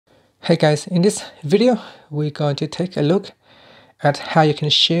Hey guys, in this video, we're going to take a look at how you can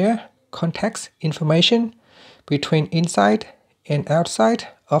share contacts information between inside and outside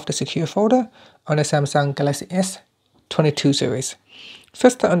of the secure folder on the Samsung Galaxy S22 series.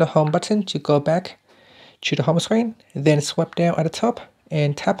 First, tap on the home button to go back to the home screen, then swipe down at the top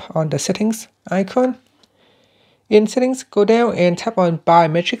and tap on the settings icon. In settings, go down and tap on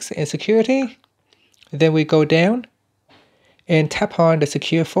biometrics and security. Then we go down and tap on the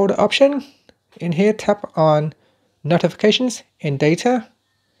secure folder option. In here, tap on notifications and data.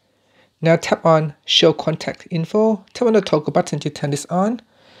 Now tap on show contact info. Tap on the toggle button to turn this on.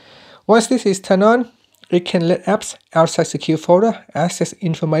 Once this is turned on, it can let apps outside secure folder access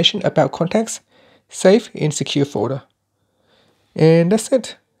information about contacts saved in secure folder. And that's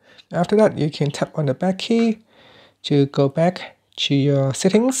it. After that, you can tap on the back key to go back to your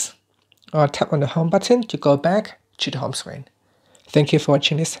settings, or tap on the home button to go back to the home screen. Thank you for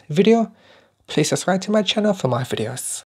watching this video. Please subscribe to my channel for more videos.